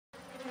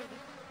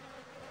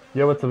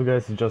Yo, what's up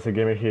guys, it's just a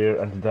gamer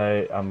here, and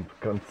today I'm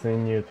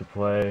continue to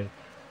play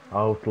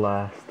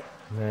Outlast.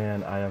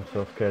 Man, I am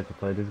so scared to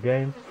play this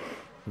game,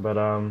 but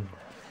I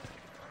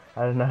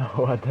don't know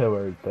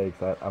whatever it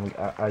takes.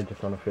 I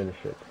just want to finish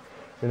it.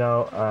 You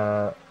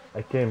know,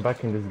 I came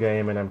back in this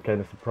game and I'm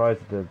kind of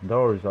surprised that the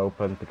door is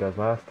open because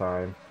last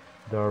time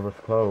the door was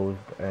closed,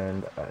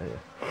 and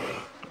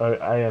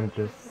I am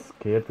just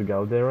scared to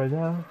go there right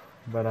now.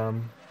 But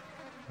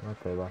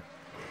whatever.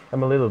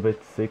 I'm a little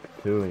bit sick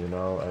too, you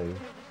know.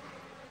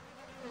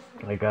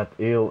 I got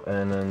ill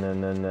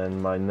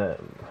and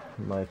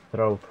my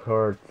throat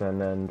hurts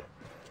and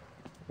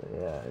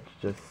yeah, it's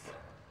just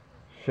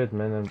shit,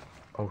 man. And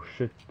oh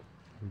shit,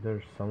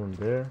 there's someone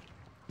there.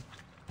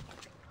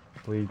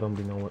 Please don't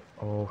be no one.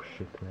 Oh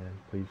shit, man.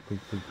 Please,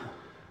 please, please,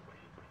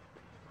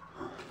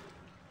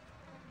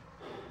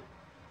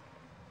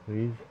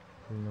 please,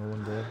 no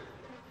one there.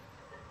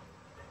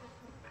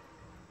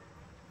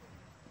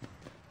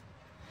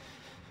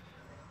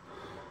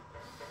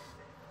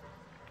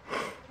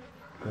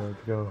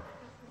 Let's go.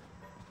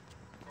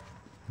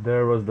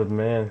 There was that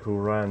man who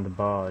ran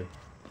by.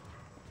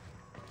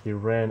 He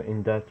ran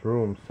in that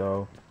room,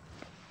 so...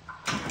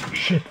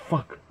 Shit,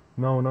 fuck!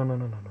 No, no, no,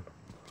 no, no, no.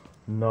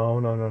 No,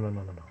 no, no, no,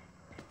 no, no, no.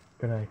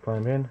 Can I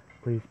climb in?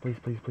 Please, please,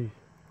 please, please.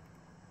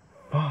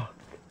 Fuck!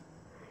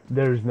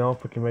 There is no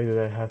fucking way that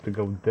I have to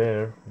go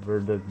there, where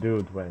the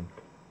dude went.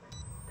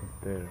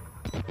 There.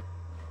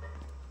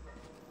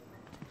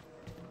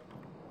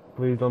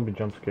 Please don't be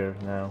jump scared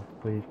now.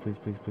 Please, please,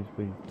 please, please,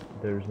 please.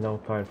 There is no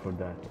time for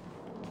that.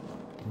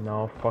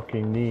 No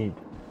fucking need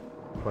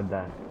for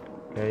that.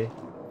 Okay?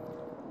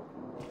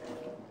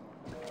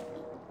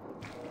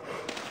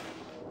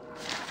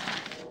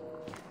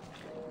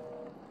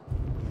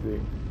 See.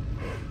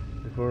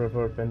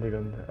 Before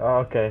Pentagon. Oh,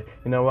 okay.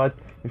 You know what?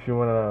 If you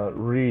wanna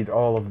read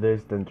all of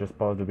this, then just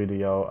pause the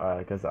video.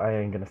 Cause I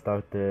ain't gonna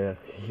stop there.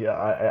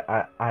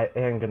 Yeah, I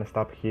ain't gonna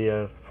stop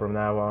here from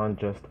now on.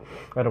 Just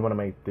I don't wanna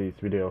make these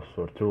videos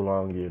for too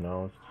long, you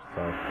know.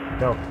 So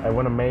no, I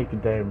wanna make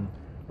them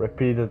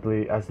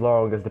repeatedly as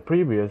long as the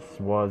previous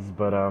was,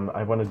 but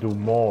I wanna do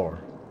more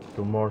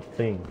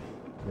things.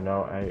 You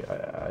know,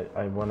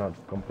 I wanna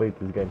complete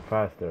this game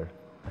faster,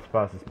 as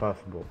fast as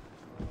possible.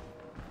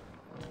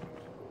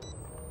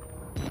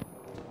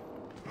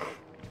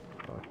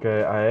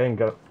 Okay, I ain't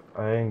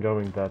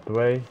going that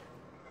way.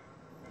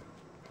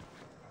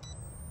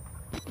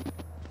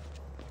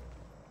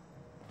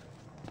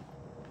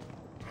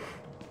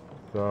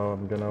 So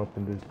I'm gonna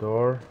open this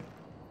door.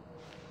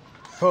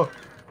 Oh,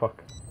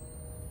 fuck.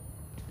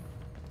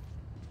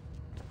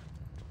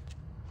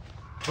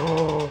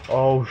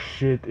 Oh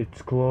shit,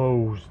 it's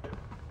closed.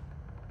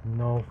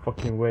 No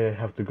fucking way I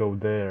have to go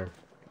there.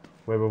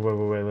 Wait,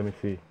 let me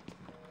see.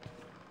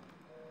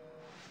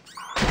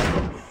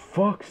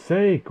 Fuck's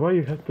sake, why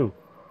you have to?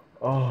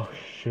 Oh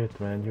shit,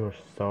 man, you're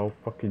so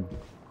fucking...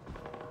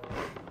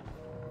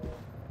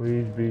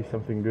 Please be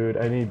something good.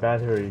 I need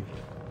batteries.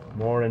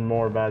 More and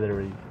more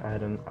batteries. I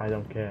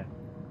don't care.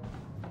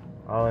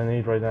 All I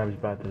need right now is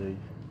batteries.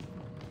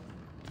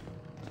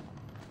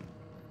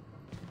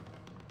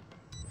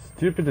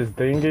 Stupidest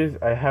thing is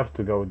I have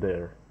to go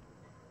there.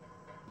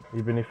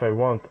 Even if I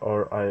want,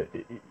 or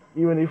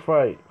even if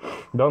I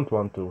don't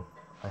want to,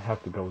 I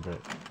have to go there.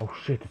 Oh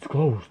shit, it's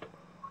closed.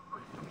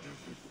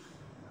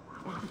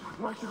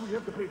 Why should we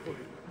have to pay for it?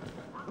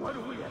 Why do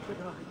we have to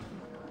die?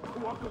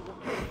 Walker will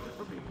kill us just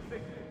for being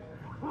sick.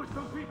 Who is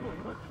those people?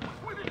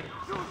 We didn't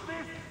choose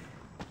this!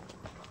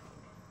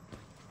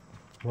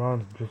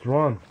 Run, just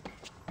run.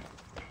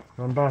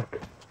 Run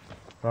back.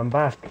 Run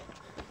back.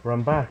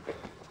 Run back.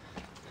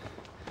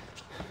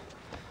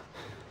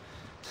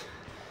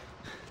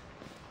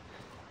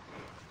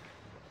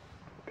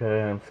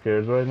 Okay, I'm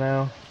scared right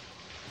now.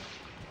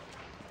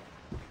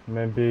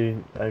 Maybe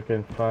I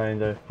can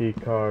find a key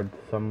card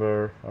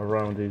somewhere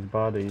around these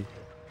bodies.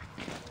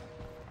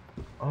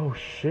 Oh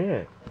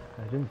shit!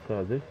 I didn't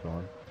saw this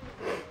one.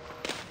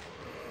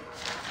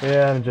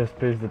 Yeah, I'm just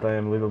pissed that I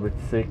am a little bit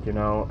sick, you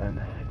know, and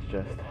it's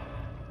just...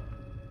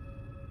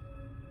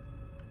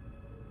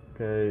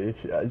 Okay,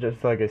 if you,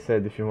 just like I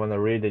said, if you wanna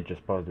read it,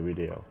 just pause the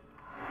video.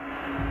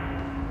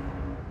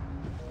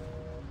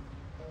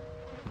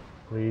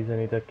 Please, I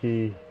need a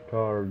key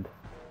card.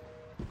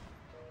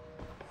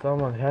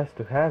 Someone has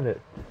to have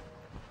it.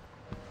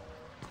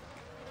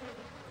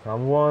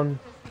 Someone.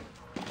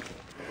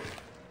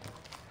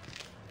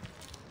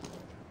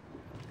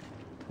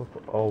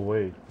 Oh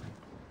wait.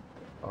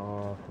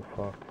 Oh,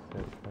 for fuck's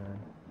sake, man.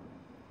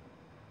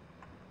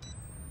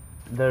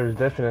 There's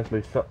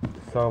definitely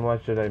so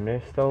much that I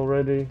missed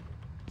already.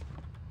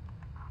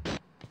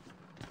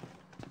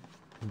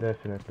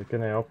 Definitely.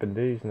 Can I open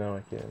these? No,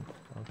 I can't.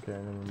 Okay,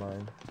 never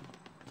mind.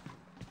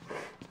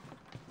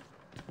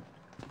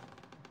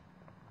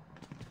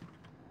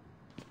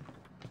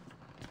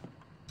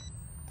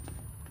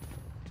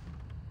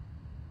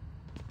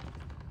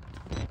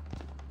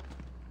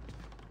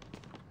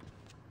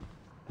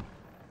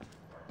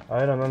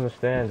 I don't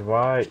understand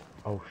why.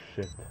 Oh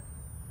shit.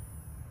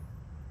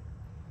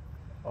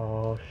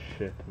 Oh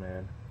shit,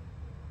 man.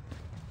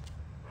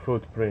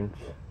 Footprints.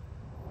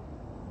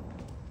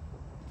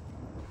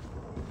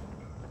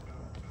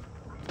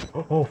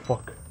 Oh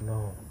fuck,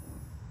 no.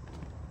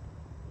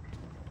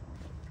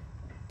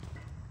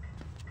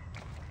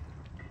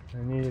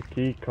 I need a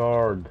key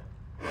card.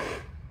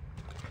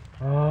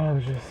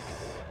 Oh,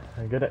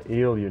 I gotta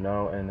heal, you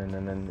know, and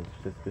then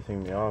it's just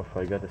pissing me off.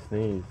 I gotta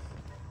sneeze.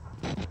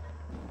 Just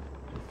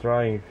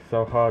trying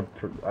so hard.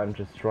 I'm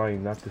just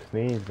trying not to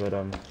sneeze, but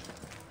I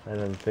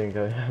don't think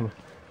I am.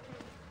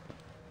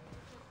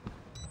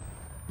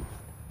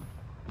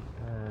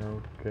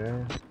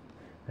 Okay.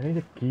 I need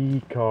a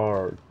key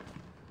card.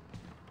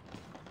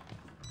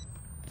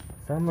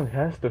 Someone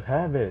has to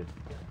have it.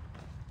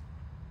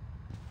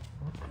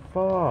 What the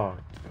fuck?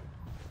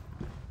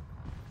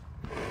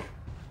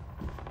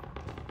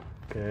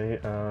 Okay,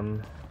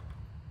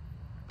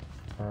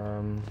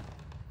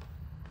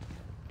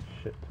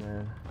 shit,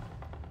 man.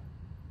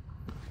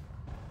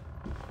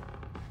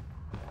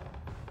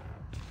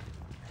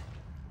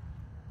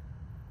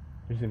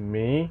 Is it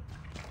me?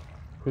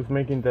 Who's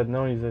making that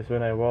noises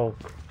when I walk?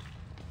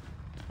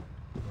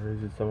 Or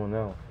is it someone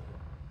else?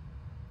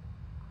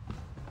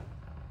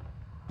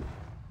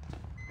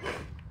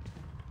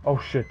 Oh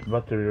shit,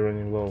 battery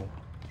running low.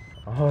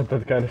 Oh,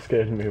 that kinda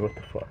scared me, what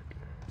the fuck.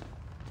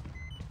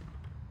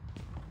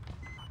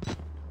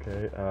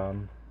 Okay,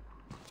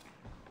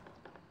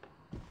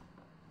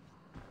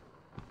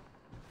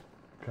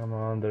 come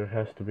on, there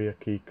has to be a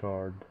key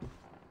card.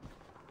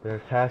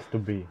 There has to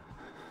be.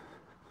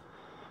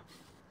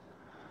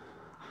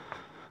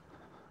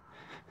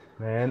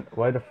 Man,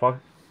 why the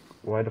fuck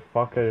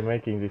are you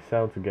making these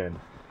sounds again?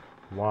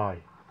 Why?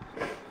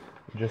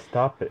 Just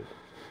stop it.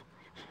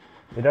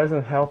 It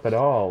doesn't help at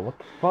all. What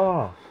the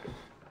fuck?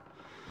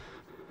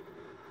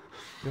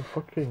 You're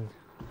fucking...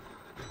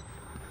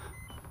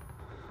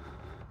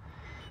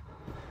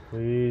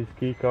 Please,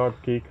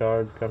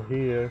 keycard, come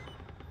here.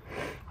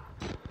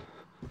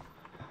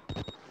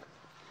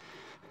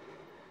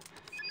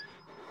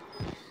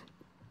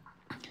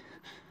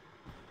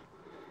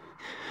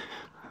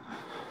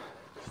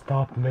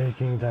 Stop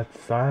making that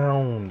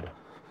sound.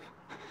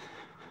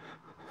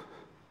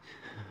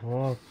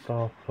 What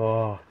the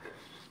fuck?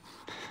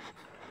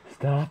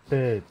 Stop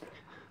it.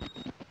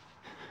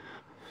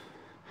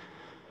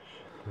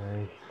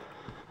 Shit,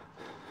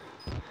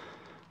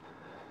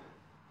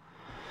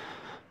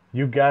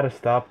 you gotta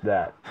stop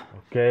that,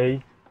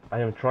 okay? I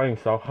am trying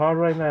so hard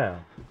right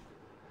now.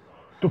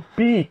 To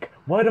peek!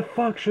 Why the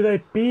fuck should I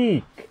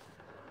peek?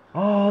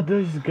 Oh,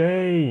 this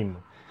game.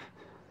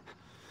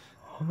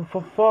 Oh,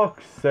 for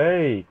fuck's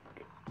sake.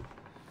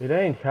 It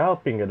ain't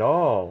helping at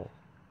all.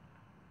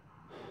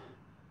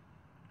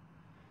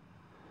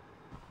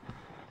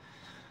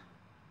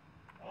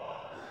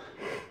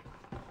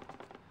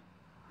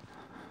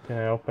 Can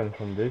I open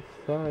from this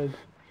side?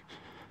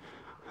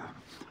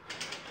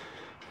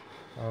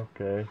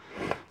 Okay.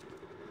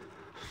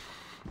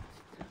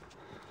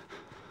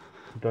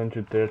 Don't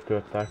you dare to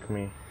attack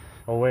me.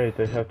 Oh wait,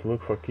 I have to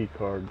look for key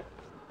card.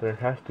 There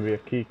has to be a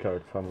key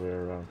card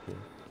somewhere around here.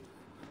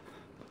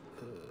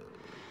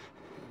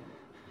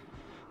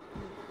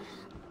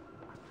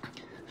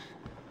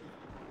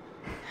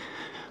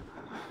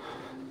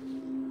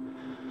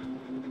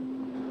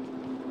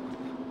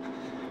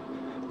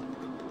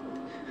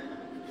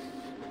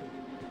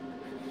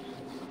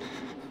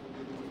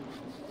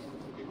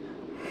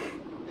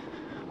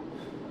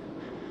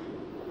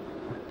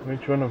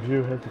 Which one of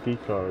you has a key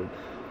card?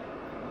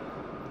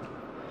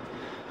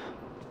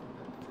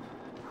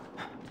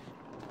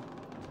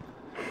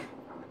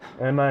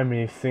 Am I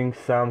missing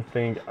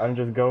something? I'm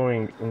just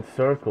going in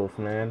circles,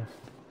 man.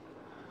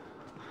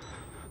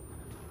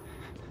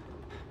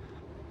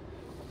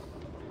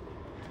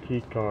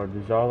 Key card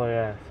is all I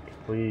ask.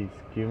 Please,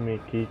 give me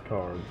a key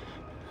card.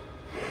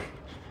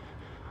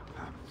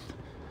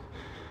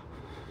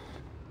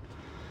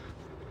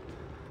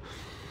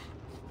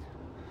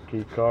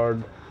 Key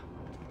card.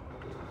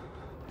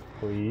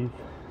 Please.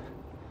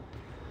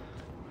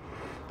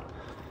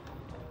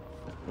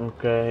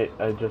 Okay,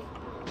 I just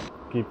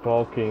keep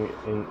walking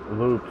in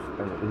loops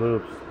and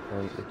loops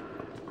and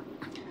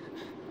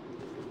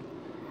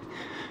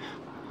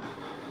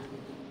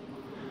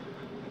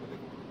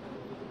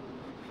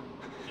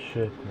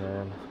shit,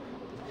 man.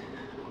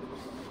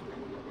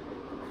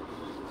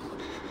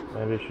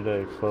 Maybe should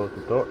I close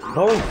the door?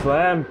 Don't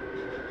slam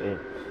it.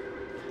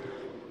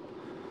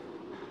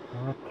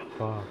 What the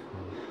fuck, man?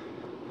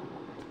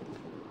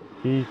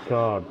 Key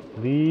card,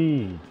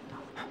 please.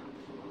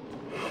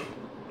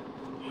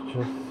 It's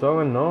just so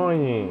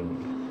annoying.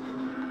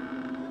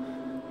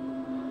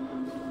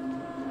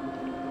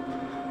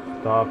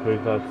 Stop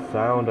with that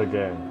sound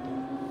again.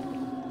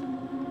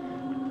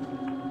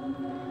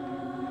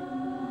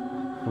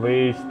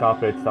 Please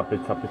stop it,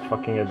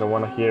 fucking I don't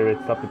wanna hear it.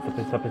 Stop it, stop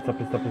it,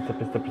 fucking stop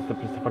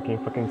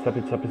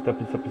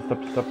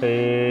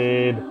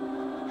it.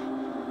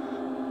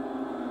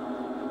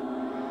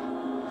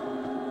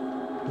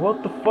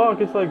 What the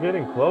fuck? It's like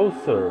getting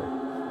closer.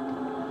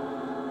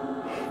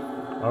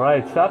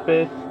 Alright, stop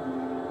it.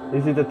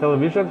 Is it the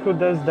television who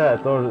does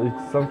that, or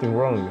it's something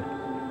wrong?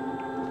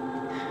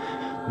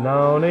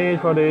 No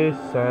need for this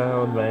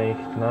sound, mate.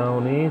 No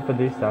need for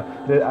this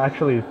sound. The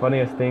actually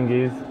funniest thing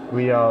is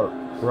we are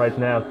right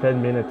now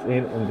 10 minutes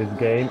in this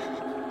game,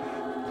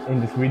 in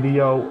this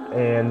video,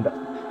 and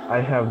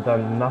I have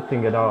done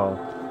nothing at all.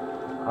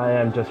 I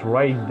am just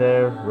right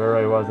there where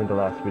I was in the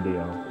last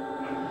video.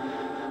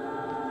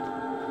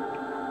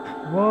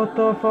 What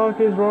the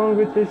fuck is wrong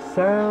with this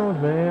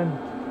sound,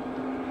 man?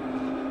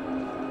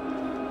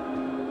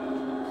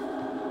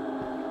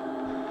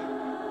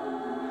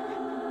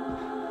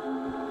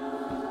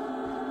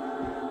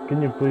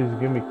 Can you please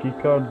give me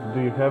keycard?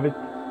 Do you have it?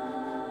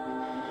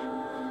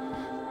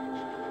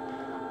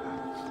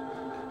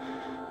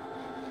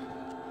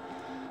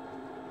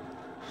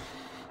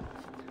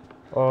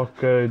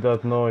 Okay,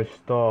 that noise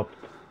stopped.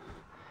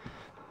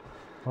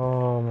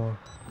 Oh my.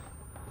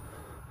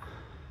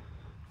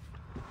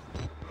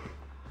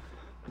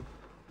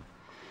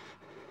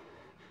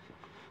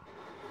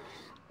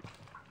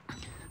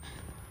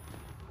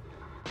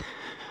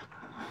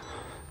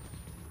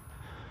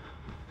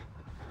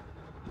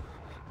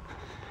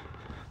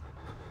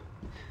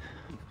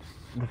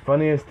 The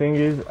funniest thing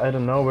is, I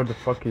don't know where the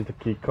fuck is the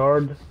key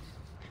card.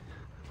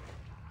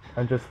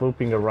 I'm just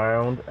looping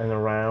around and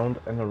around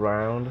and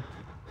around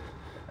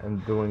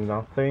and doing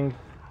nothing.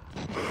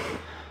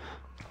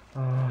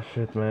 Oh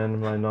shit, man,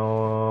 my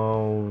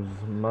nose,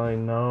 my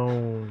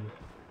nose.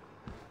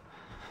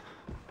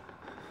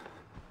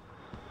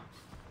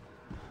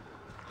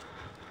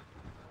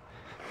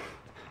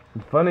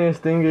 The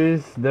funniest thing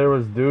is, there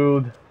was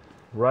dude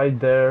right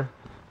there,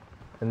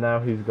 and now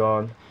he's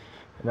gone.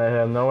 And I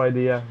have no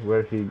idea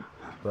where he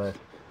left.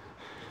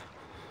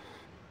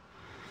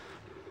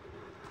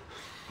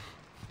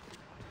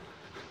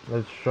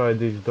 Let's try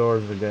these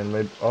doors again.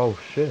 Maybe. Oh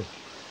shit!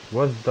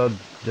 Was that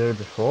there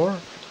before?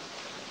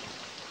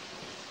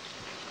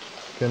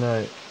 Can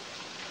I?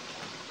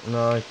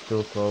 No, it's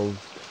still closed.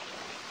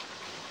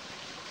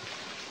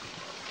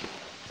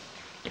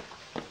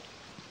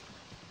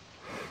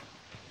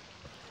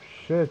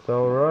 Shit!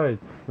 All right.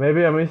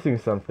 Maybe I'm missing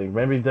something.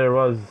 Maybe there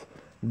was,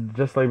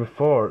 just like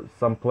before,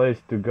 some place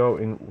to go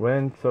in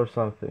vents or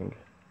something.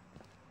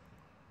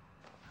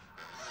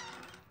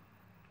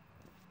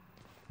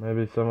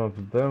 Maybe some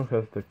of them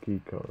has the key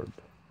card.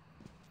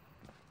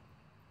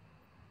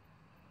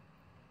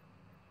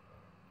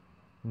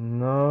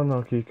 No,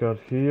 no key card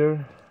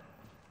here.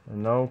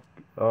 No.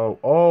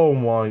 Oh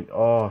my.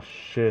 Oh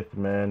shit,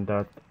 man.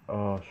 That.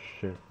 Oh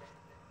shit.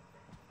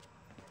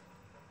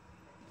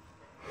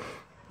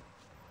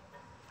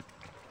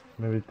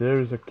 Maybe there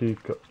is a key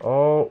card.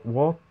 Oh,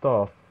 what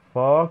the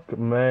fuck,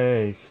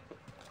 mate?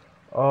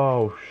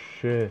 Oh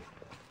shit.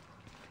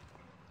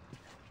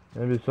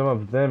 Maybe some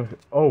of them.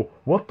 Oh,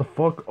 what the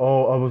fuck?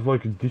 Oh, I was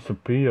like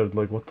disappeared.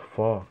 Like, what the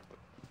fuck?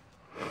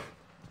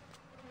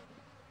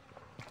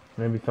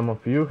 Maybe some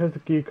of you has a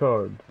key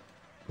card.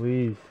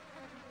 Please.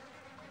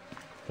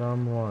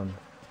 Someone.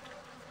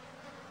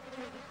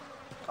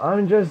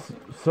 I'm just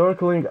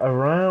circling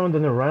around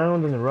and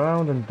around and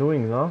around and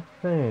doing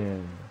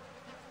nothing.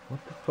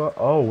 What the fuck?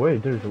 Oh,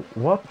 wait, there's a.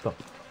 What the?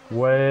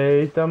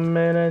 Wait a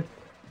minute.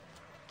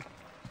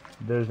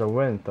 There's a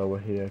vent over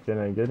here. Can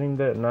I get in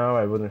there? No,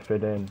 I wouldn't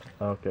fit in.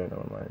 Okay,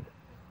 never mind.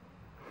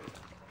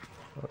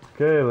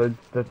 Okay,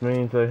 that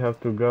means I have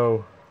to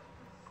go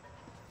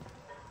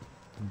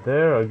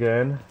there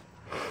again.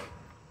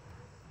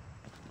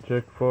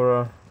 Check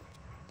for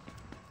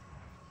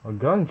a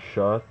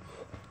gunshot.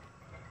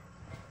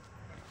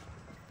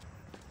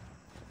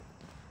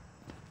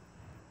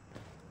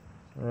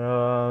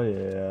 Oh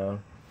yeah.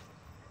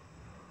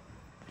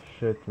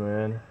 Shit,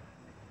 man.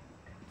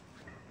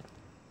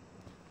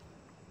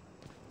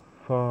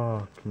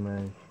 Fuck,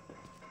 mate.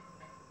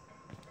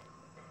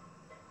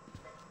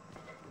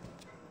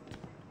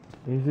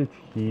 Is it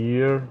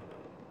here?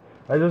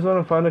 I just want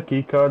to find a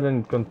keycard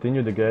and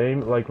continue the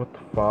game. Like, what the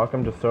fuck?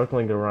 I'm just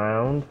circling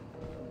around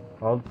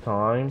all the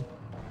time.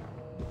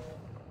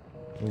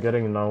 I'm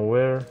getting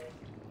nowhere.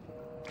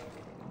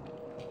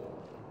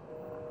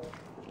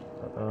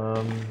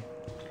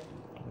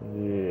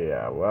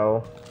 Yeah,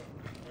 well.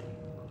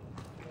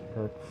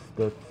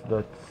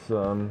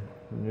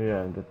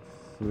 Yeah, that's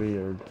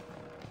weird.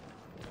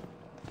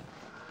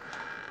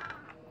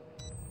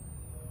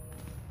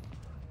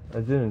 I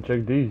didn't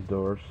check these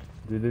doors.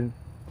 Did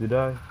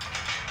I?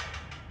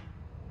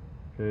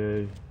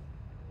 Okay.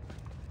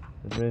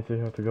 That means I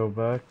have to go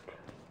back.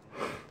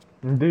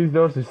 And these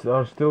doors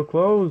are still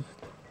closed.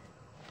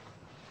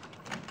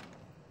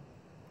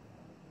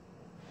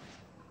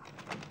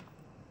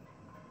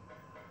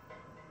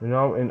 You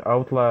know, in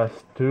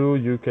Outlast 2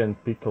 you can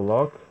pick a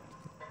lock.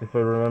 If I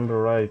remember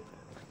right.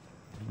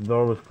 The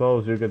door was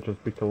closed, you can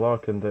just pick a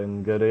lock and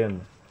then get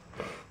in.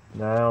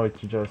 Now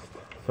it's just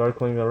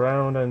circling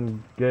around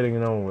and getting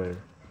nowhere.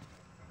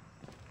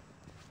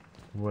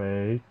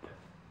 Wait.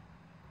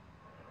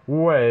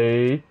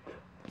 Wait.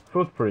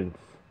 Footprints.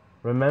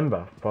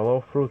 Remember,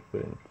 follow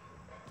footprints.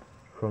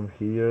 From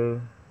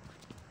here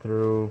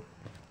through.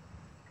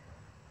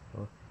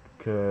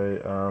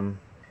 Okay,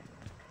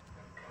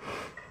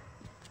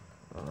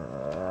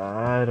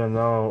 I don't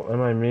know.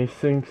 Am I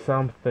missing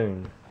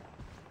something?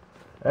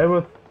 I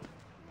was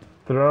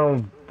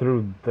thrown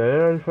through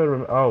there, if I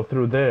remember. Oh,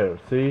 through there,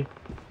 see?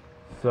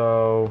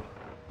 So,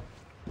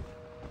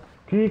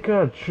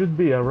 keycard should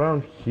be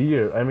around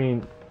here. I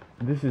mean,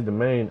 this is the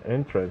main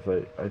entrance,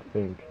 I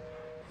think.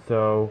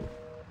 So,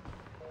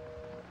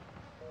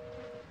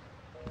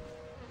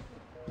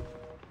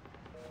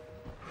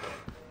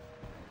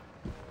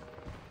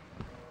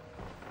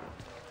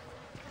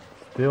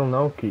 still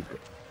no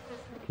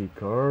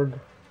keycard.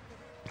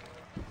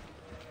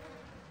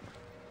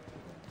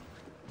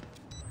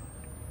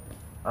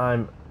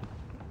 I'm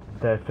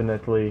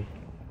definitely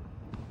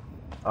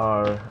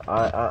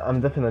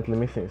I'm definitely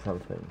missing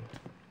something.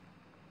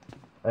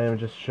 I am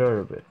just sure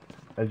of it.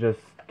 I just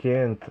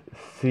can't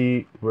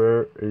see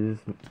where is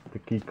the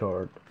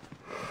keycard.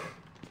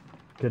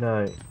 Can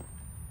I?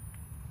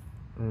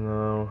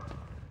 No.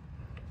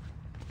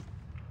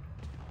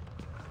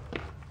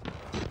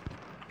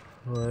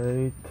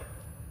 Wait.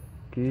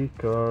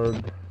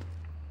 Keycard.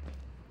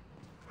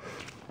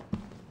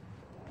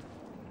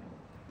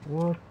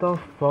 What the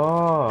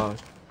fuck?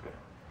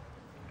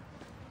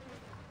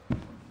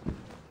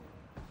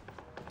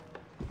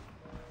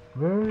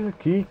 Where is the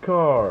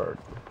keycard?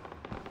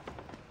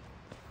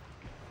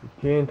 You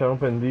can't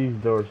open these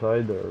doors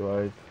either,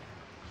 right?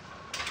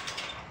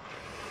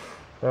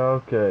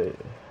 Okay.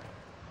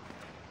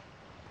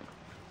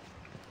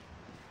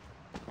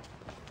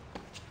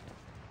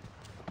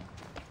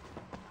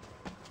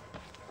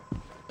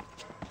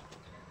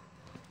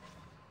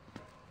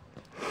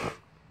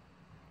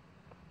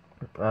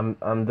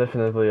 I'm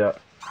definitely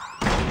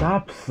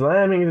Stop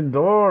slamming the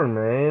door,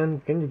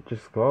 man. Can you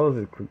just close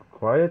it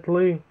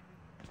quietly?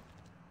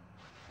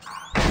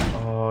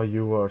 Oh,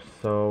 you are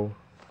so...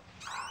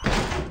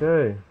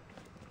 Okay.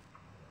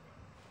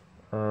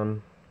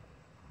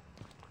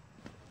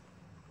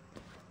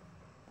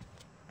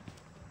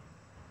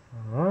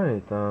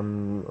 Alright,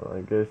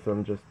 I guess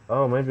I'm just...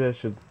 Oh, maybe I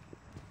should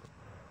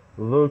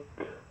look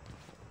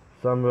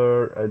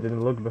somewhere I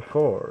didn't look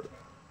before.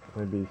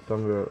 Maybe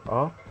somewhere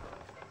up?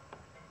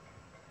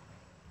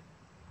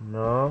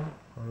 No?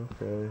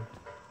 Okay.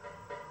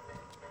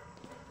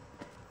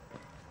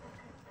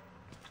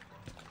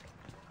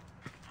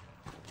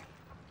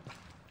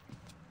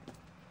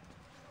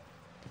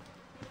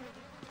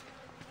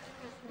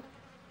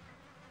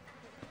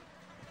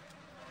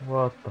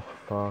 What the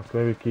fuck?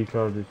 Maybe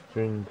keycard is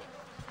pinned.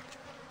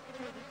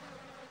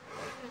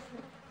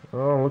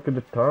 Oh, look at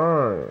the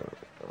time.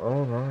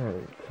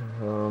 Alright.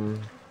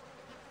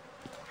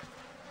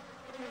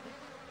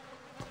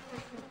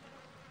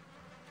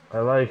 I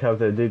like how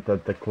they did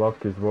that the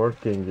clock is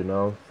working, you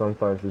know.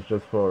 Sometimes it's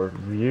just for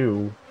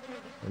view,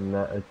 and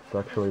it's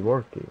actually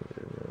working.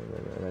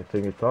 And I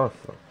think it's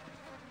awesome.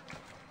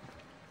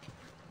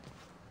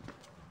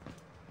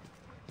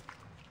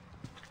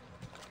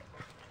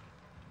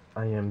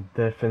 I am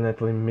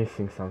definitely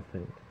missing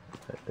something.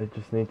 I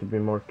just need to be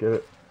more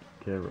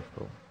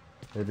careful.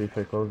 Maybe if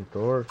I close the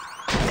door.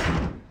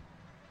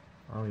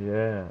 Oh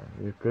yeah,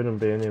 you couldn't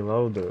be any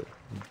louder.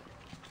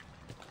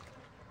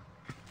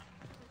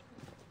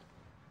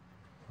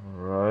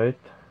 Alright.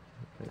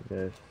 I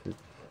guess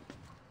it's...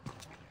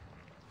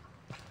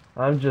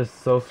 I'm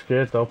just so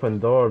scared to open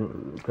door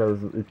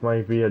because it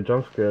might be a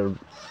jump scare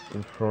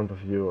in front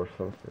of you or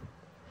something.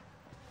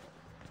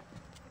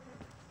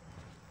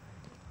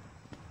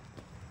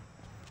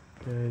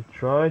 Okay,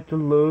 try to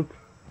look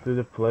to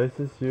the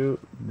places you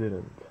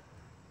didn't.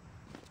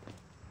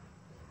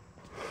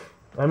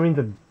 I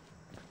mean,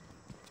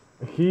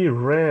 he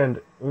ran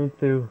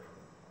into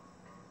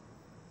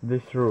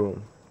this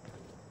room,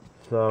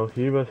 so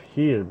he was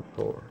here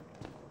before.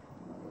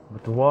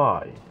 But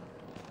why?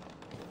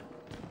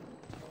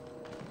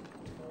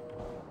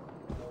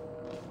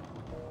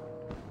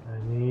 I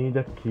need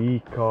a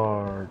key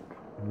card,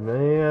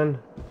 man.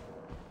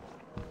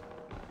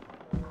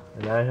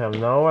 And I have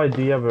no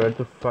idea where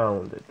to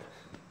find it.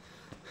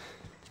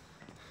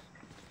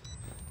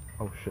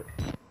 Oh shit.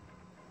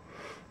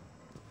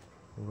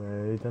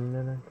 Wait a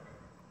minute.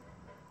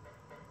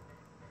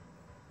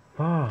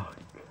 Fuck.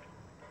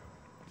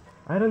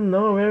 I don't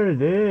know where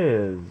it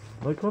is.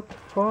 Like, what the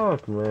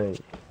fuck,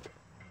 mate?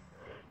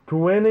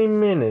 20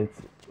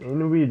 minutes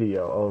in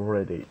video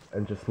already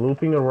and just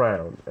looping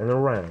around and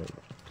around.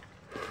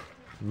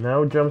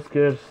 No jump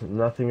scares,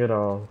 nothing at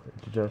all.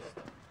 It's just...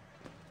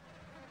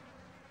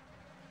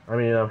 I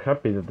mean, I'm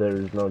happy that there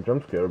is no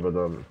jump scare, but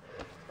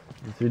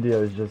this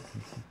video is just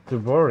too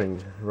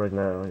boring right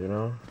now, you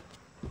know?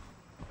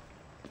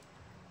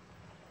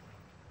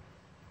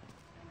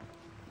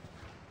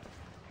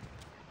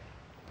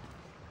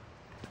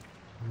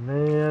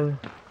 Man.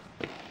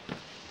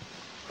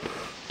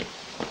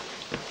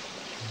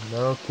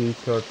 No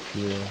keycard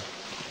here.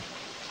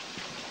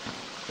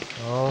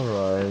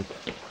 Alright.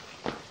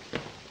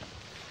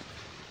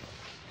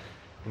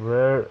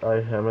 Where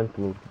I haven't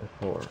looked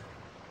before.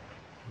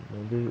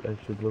 Maybe I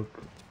should look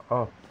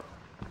up.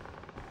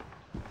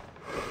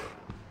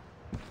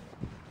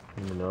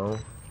 No,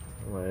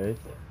 wait.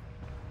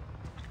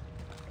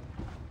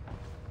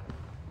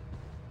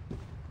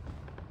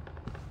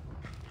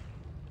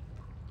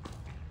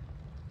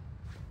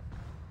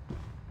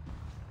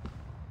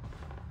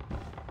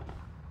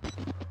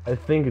 I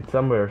think it's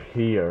somewhere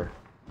here.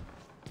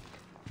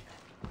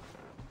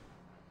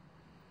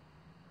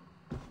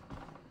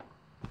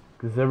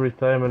 Because every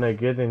time when I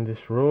get in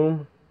this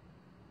room,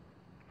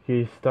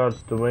 he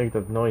starts to make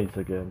that noise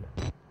again.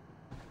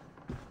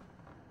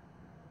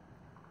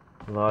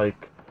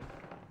 Like,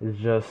 it's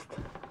just...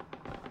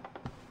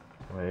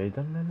 Wait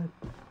a minute.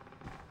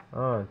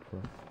 Oh, it's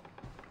a...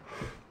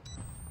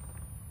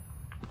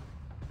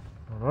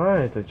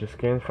 Alright, I just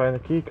can't find a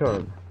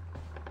keycard.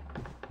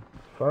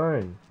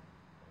 Fine.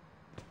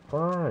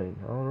 Fine,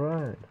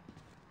 alright.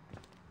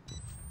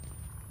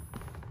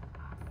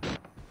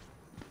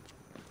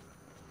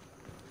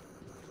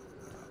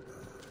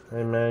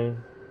 Hey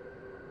man,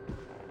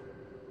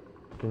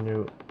 can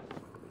you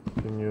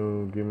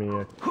give me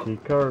a key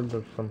card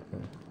or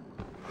something?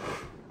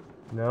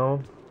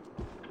 No?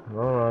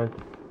 Alright.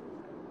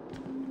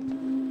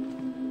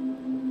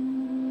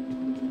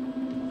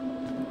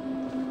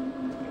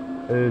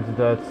 It's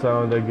that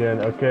sound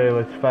again. Okay,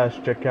 let's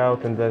fast check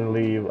out and then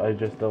leave. I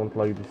just don't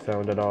like the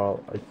sound at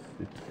all. It's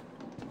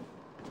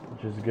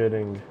just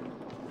getting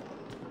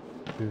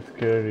too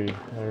scary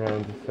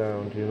around the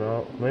sound, you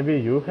know? Maybe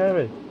you have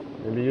it.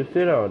 Maybe you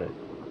sit on it.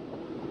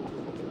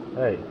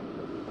 Hey.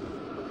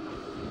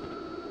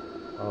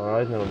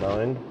 Alright, never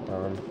mind.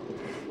 I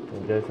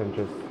guess I'm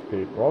just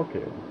keep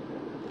walking.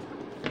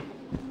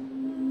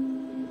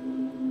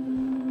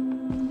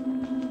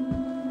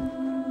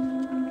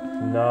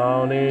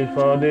 No need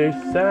for this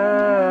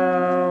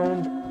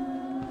sound.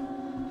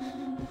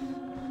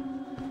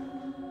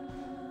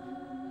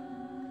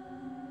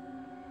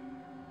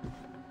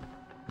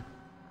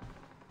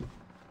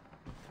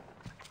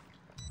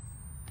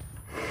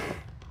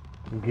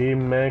 Give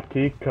me a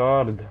key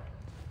card.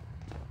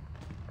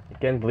 I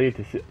can't believe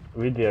this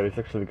video is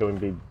actually going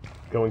to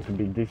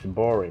be this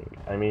boring.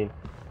 I mean,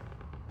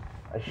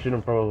 I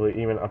shouldn't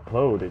probably even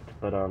upload it,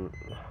 but I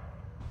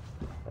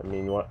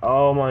mean, what?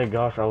 Oh my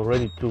gosh,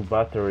 already 2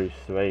 batteries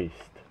waste,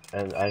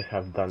 and I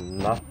have done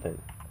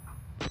nothing.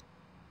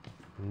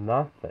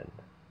 Nothing.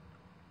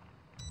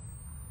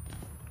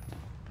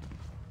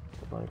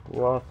 Like,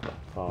 what the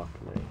fuck,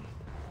 man?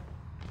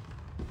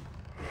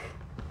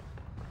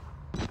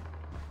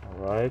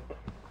 Alright.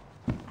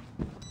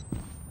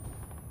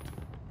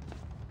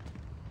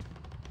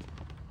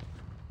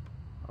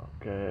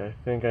 Okay, I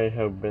think I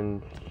have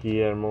been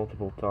here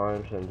multiple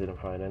times and didn't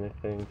find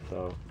anything,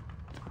 so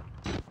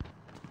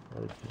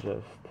let's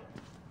just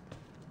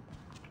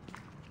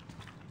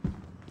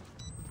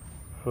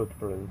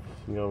footprints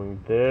going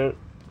there.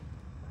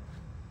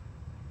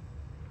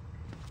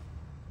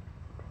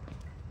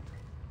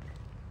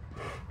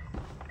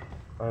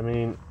 I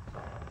mean,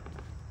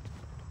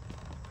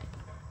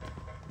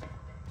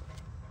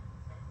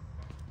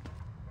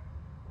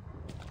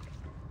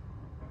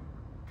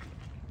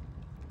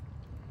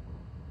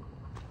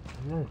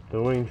 am I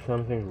doing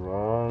something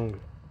wrong?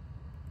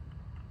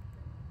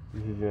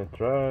 This is in a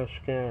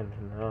trash can?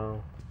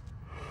 No.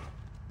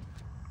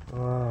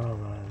 Oh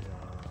my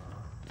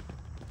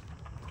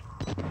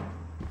god.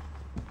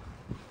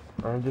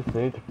 I just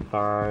need to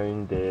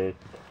find it.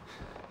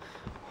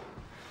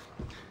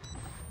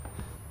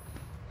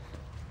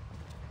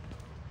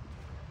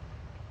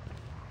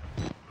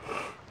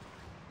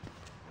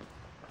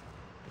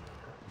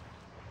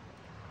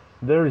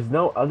 There is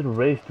no other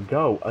ways to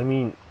go. I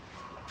mean,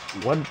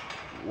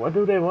 what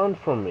do they want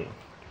from me?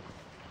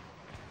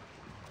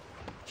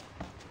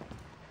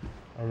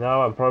 And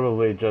now I'm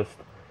probably just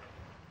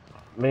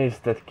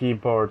missed that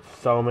keyboard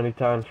so many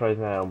times right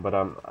now, but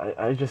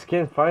I just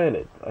can't find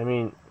it. I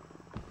mean,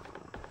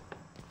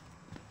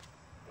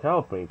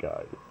 help me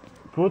guys.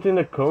 Put in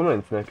the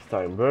comments next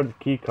time where the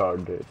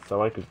keycard is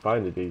so I could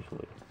find it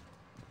easily.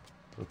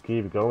 We'll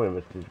keep going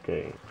with this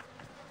game.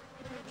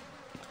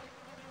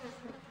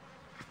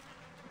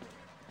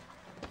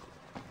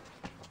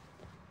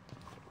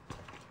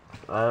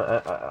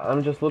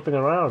 I'm just looking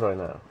around right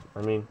now.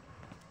 I mean,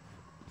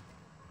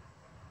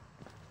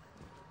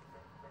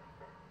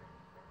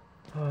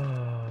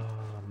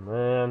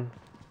 man,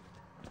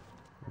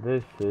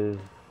 this is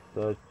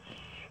such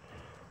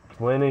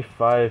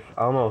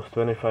almost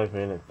 25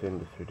 minutes in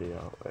this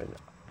video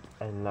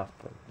and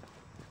nothing.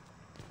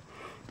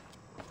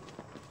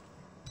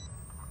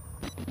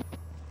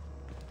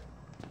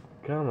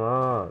 Come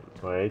on,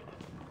 wait.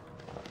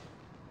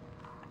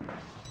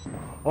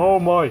 Oh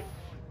my!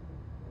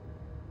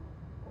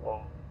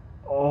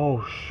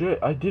 Oh shit,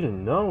 I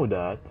didn't know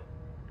that.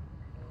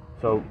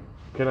 So,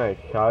 can I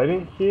hide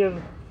in here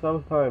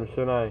sometimes?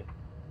 Should I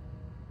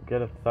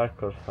get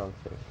attacked or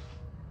something?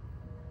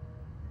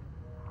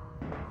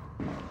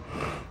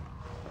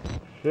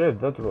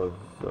 Shit, that was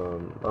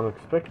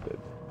unexpected.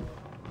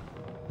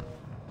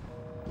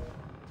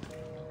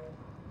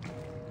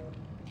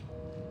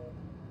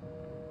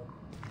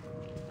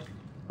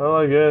 Well,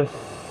 I guess...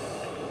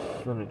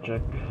 Let me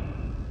check.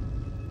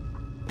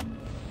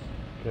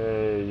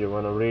 Okay, you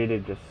wanna read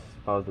it? Just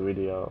pause the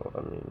video.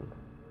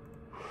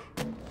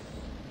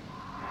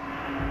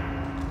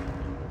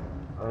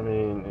 I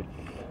mean, it's.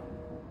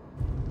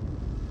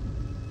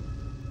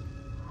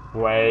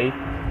 Wait.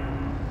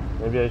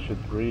 Maybe I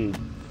should read.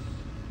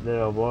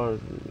 There are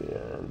words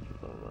and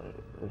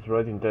it's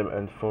writing them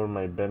and for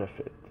my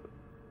benefit.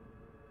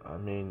 I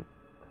mean,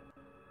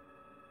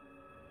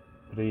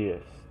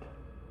 Priest.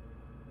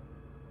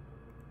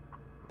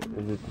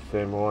 Is it the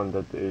same one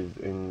that is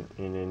in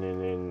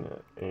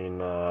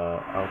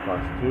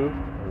Outlast 2?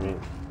 I mean,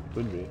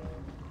 could be.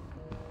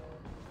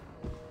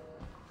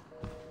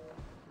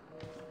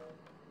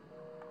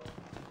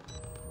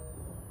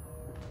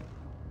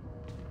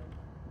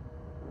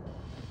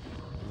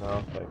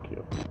 No, thank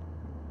you.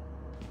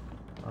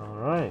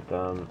 Alright,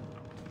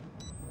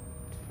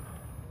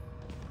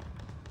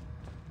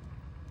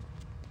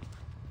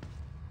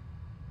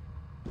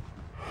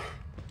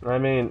 I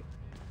mean,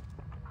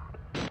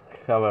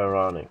 how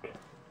ironic.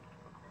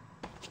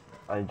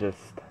 The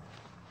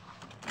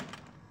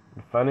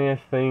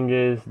funniest thing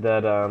is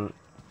that,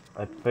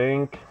 I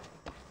think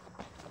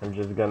I'm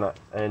just gonna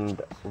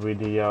end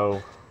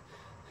video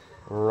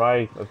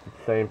right at the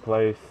same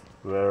place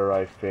where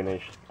I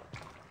finished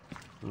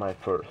my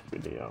first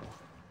video.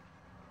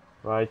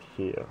 Right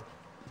here.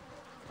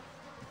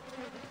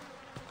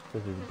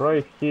 This is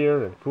bright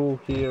here and cool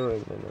here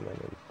and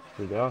it's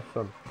really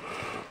awesome.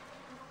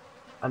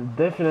 And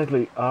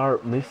definitely are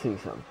missing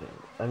something.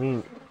 I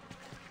mean,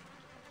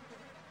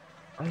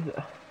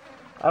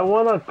 I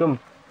wanna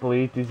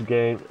complete this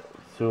game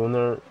soon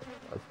as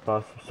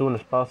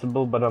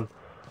possible, but I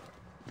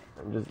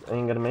just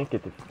ain't gonna make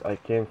it if I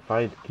can't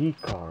find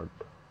keycard.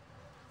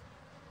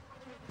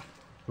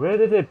 Where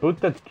did they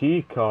put that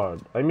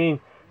keycard? I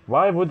mean,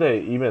 why would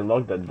they even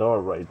lock that door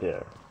right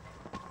there?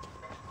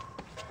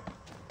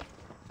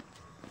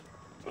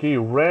 He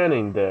ran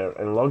in there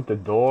and locked the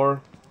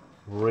door?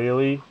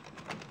 Really?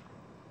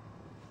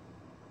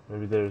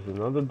 Maybe there's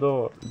another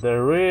door.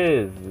 There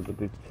is, but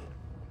it's...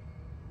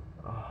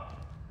 Oh.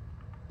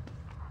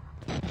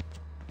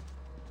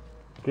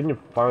 Can you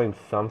find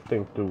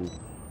something to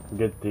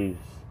get these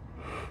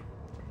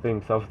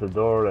things off the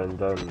door and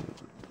then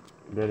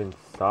get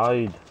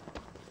inside?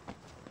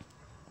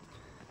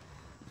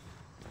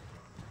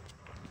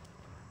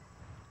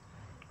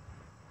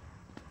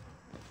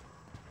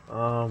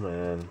 Oh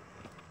man.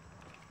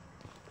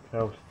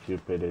 How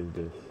stupid is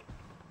this?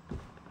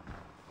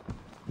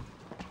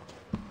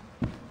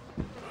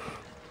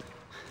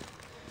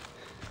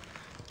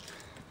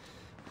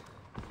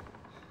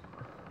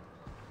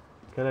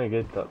 Can I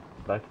get that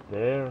back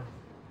there?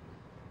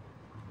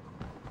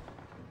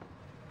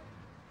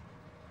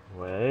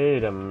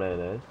 Wait a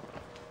minute.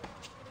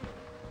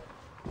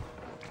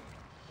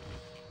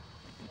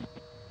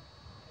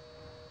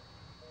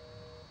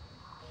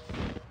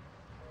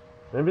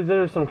 Maybe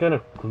there's some kind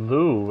of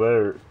clue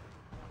where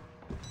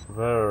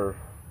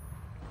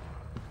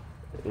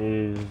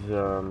is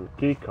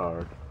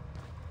keycard.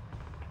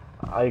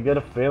 I get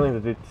a feeling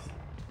that it's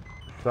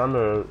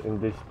somewhere in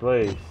this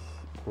place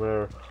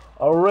where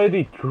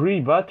already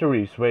 3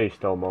 batteries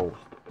waste almost.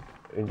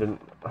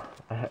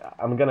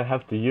 I'm gonna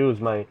have to use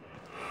my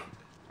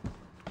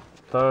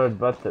 3rd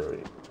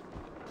battery.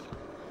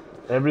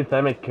 Every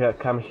time I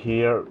come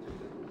here,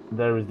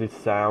 there is this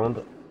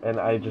sound, and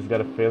I just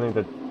got a feeling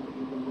that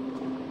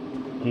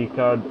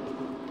keycard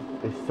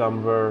is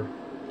somewhere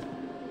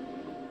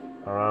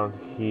around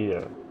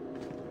here.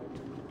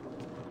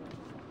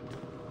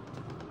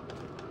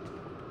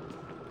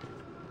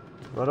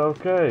 But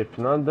okay, if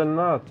not, then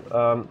not.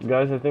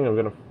 Guys, I think I'm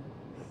gonna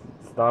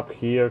stop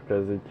here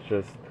because it's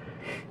just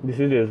this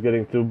video is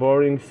getting too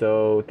boring.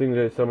 So thank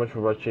you guys so much for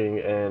watching,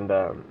 and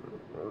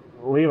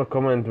leave a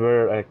comment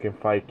where I can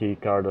find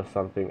keycard or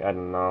something. I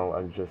don't know.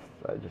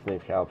 I just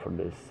need help for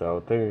this.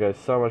 So thank you guys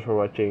so much for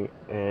watching,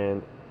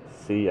 and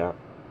see ya.